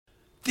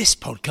This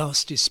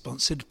podcast is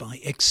sponsored by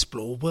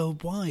Explore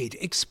Worldwide.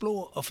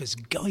 Explore offers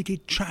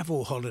guided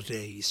travel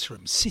holidays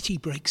from city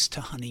breaks to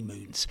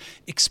honeymoons.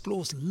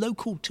 Explore's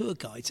local tour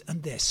guides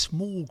and their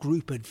small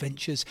group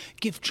adventures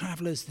give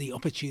travellers the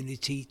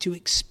opportunity to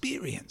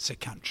experience a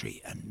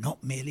country and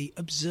not merely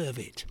observe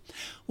it.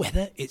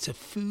 Whether it's a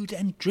food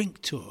and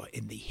drink tour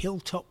in the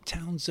hilltop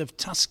towns of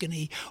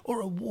Tuscany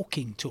or a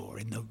walking tour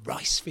in the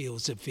rice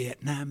fields of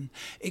Vietnam,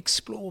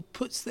 Explore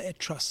puts their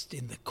trust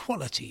in the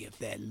quality of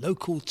their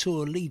local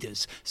tour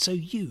leaders so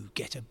you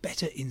get a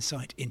better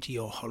insight into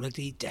your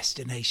holiday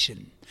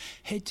destination.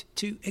 Head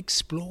to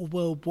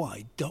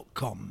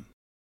exploreworldwide.com.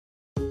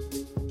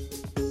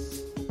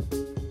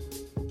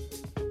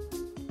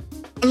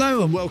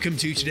 Hello and welcome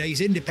to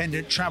today's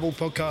independent travel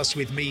podcast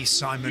with me,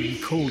 Simon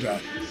Calder.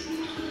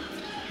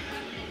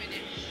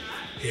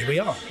 Here we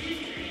are.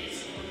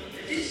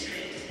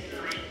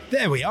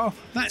 There we are.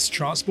 That's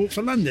Transport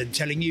for London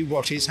telling you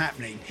what is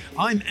happening.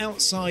 I'm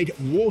outside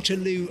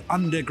Waterloo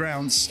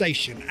Underground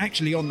Station,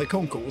 actually on the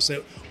concourse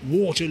at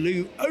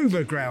Waterloo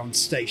Overground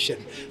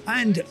Station.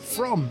 And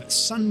from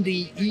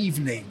Sunday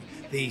evening,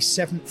 the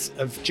 7th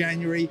of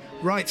January,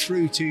 right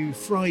through to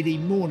Friday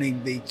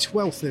morning, the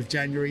 12th of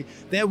January,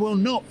 there will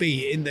not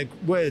be, in the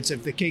words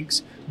of the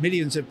Kinks,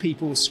 millions of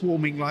people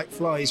swarming like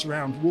flies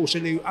around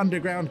Waterloo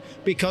Underground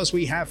because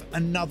we have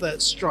another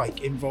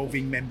strike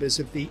involving members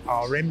of the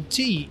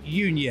RMT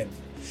union.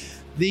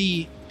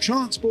 The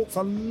Transport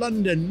for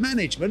London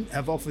management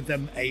have offered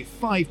them a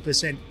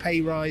 5%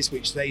 pay rise,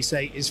 which they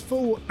say is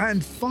full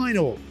and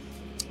final.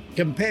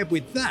 Compared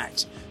with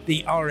that,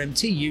 the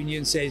RMT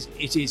union says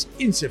it is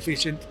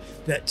insufficient,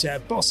 that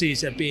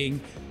bosses are being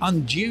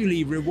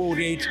unduly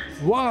rewarded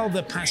while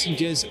the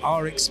passengers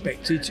are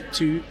expected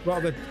to,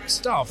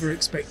 staff are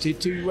expected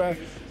to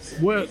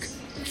work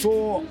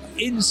for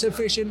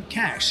insufficient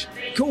cash.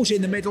 Caught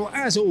in the middle,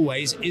 as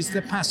always, is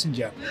the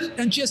passenger.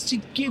 And just to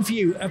give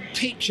you a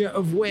picture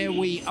of where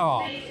we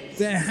are,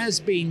 there has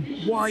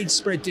been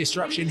widespread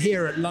disruption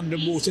here at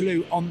London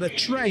Waterloo on the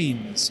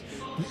trains.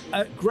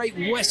 At Great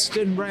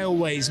Western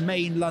Railway's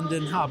main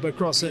London hub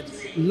across at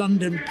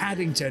London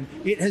Paddington,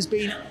 it has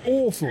been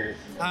awful,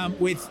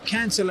 with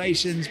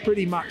cancellations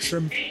pretty much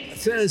from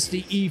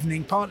Thursday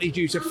evening, partly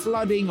due to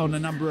flooding on a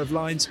number of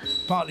lines,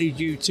 partly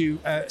due to,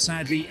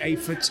 sadly, a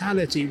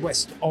fatality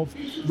west of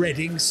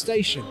Reading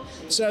Station.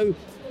 So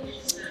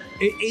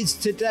it is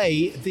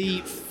today the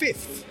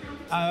 5th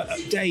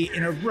day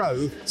in a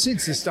row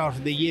since the start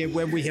of the year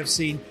when we have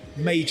seen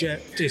major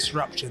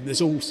disruption.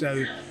 There's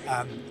also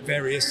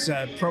various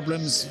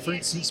problems, for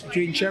instance,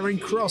 between Charing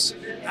Cross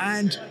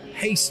and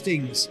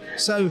Hastings.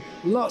 So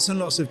lots and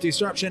lots of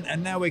disruption,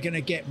 and now we're going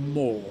to get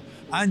more.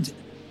 And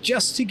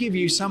just to give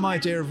you some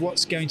idea of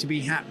what's going to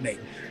be happening,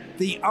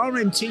 the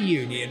RMT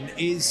union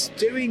is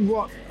doing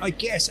what I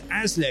guess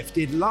ASLEF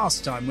did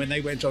last time when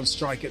they went on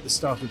strike at the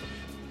start of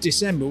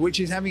December, which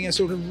is having a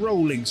sort of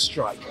rolling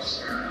strike.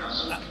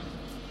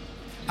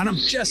 And I'm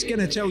just going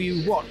to tell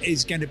you what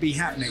is going to be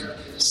happening.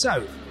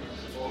 So,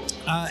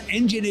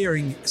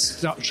 engineering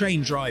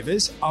train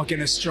drivers are going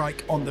to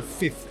strike on the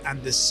 5th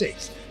and the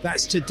 6th.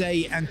 That's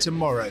today and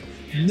tomorrow.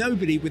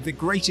 Nobody with the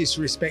greatest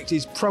respect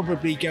is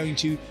probably going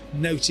to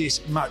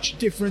notice much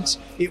difference.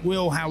 It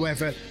will,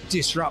 however,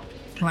 disrupt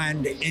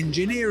planned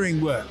engineering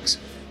works.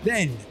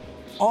 Then,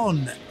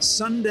 on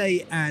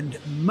Sunday and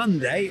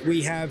Monday,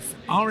 we have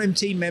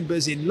RMT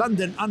members in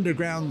London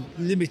Underground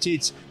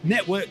Limited's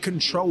network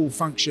control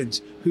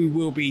functions who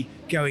will be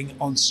going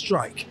on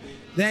strike.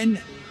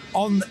 Then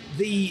on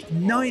the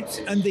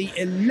 9th and the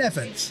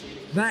 11th,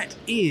 that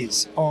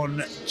is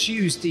on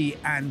Tuesday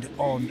and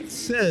on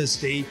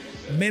Thursday,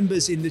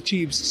 members in the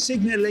Tube's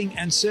signalling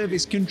and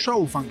service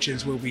control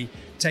functions will be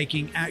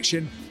taking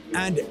action,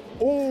 and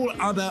all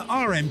other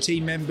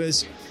RMT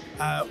members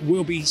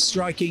will be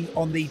striking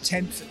on the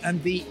 10th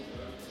and the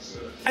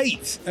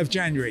 8th of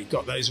January.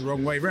 Got those the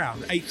wrong way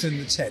round, 8th and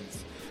the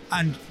 10th.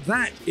 And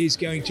that is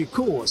going to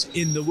cause,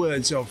 in the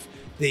words of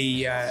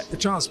the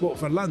Transport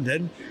for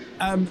London,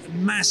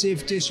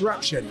 massive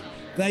disruption.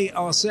 They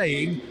are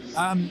saying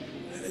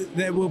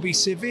there will be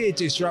severe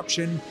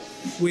disruption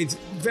with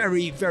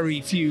very,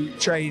 very few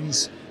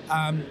trains,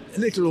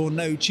 little or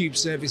no tube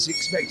service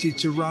expected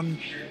to run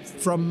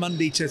from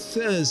Monday to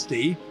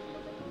Thursday.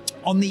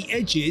 On the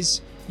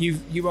edges,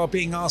 you are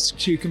being asked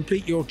to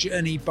complete your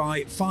journey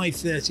by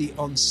 5:30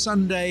 on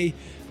Sunday,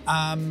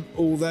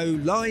 although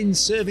lines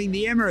serving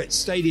the Emirates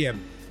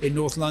Stadium in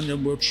North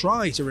London will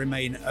try to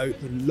remain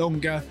open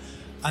longer.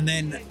 And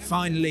then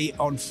finally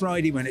on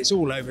Friday, when it's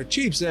all over,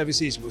 tube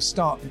services will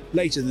start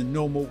later than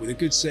normal with a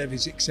good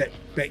service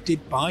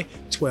expected by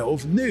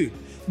 12 noon.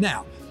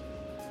 Now,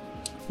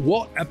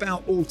 what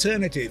about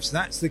alternatives?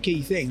 That's the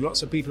key thing.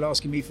 Lots of people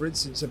asking me, for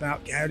instance,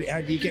 about how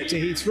do you get to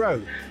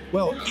Heathrow?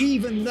 Well,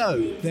 even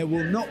though there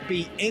will not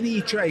be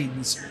any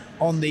trains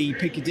on the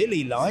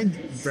Piccadilly line,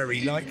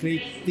 very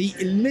likely, the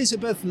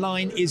Elizabeth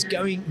line is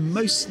going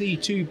mostly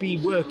to be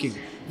working.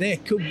 There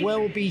could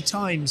well be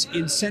times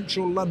in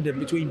central London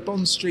between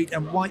Bond Street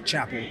and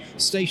Whitechapel,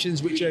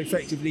 stations which are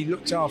effectively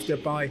looked after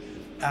by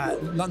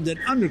London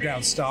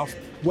Underground staff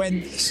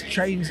when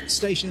train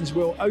stations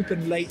will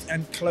open late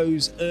and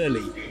close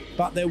early.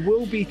 But there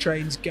will be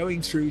trains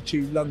going through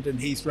to London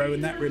Heathrow,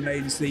 and that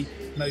remains the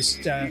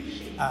most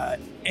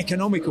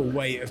economical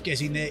way of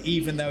getting there,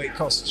 even though it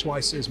costs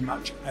twice as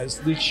much as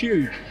the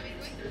tube.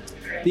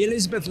 The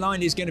Elizabeth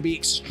line is going to be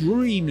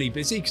extremely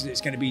busy because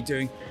it's going to be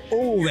doing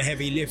all the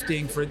heavy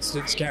lifting, for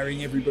instance,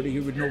 carrying everybody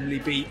who would normally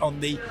be on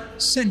the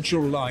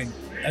Central line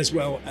as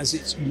well as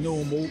its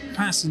normal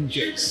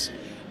passengers.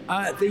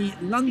 The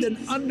London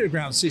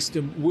Underground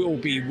system will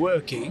be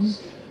working,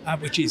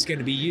 which is going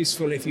to be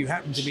useful if you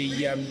happen to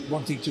be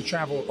wanting to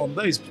travel on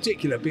those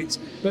particular bits.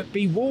 But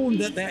be warned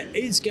that there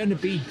is going to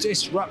be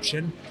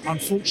disruption,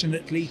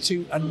 unfortunately,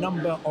 to a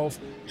number of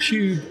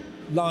tube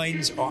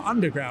lines or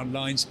underground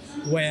lines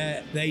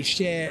where they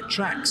share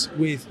tracks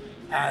with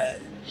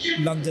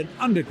London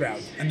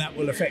Underground, and that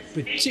will affect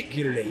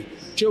particularly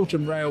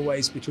Chiltern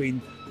Railways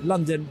between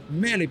London,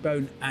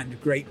 Marylebone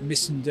and Great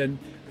Missenden.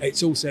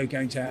 It's also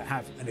going to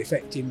have an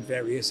effect in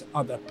various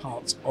other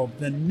parts of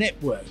the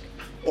network.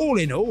 All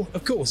in all,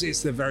 of course,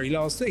 it's the very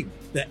last thing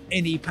that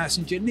any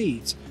passenger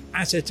needs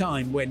at a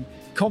time when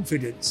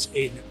confidence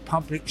in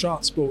public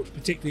transport,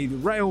 particularly the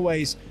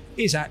railways,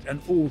 is at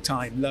an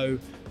all-time low.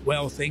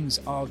 Well, things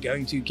are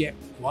going to get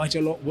quite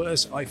a lot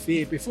worse, I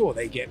fear, before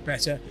they get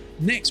better.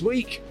 Next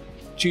week,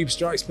 tube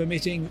strikes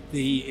permitting,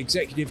 the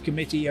Executive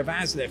Committee of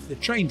ASLEF, the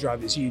Train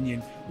Drivers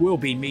Union, will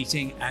be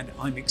meeting, and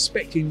I'm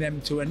expecting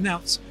them to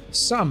announce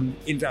some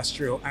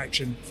industrial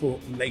action for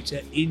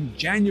later in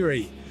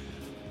January.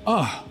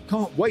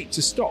 Can't wait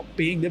to stop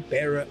being the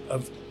bearer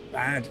of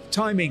bad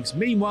timings.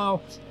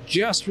 Meanwhile,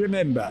 just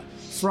remember,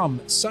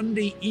 from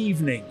Sunday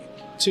evening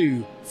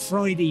to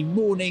Friday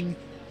morning,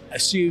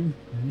 assume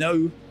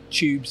no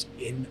tubes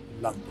in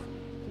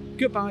London.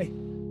 Goodbye.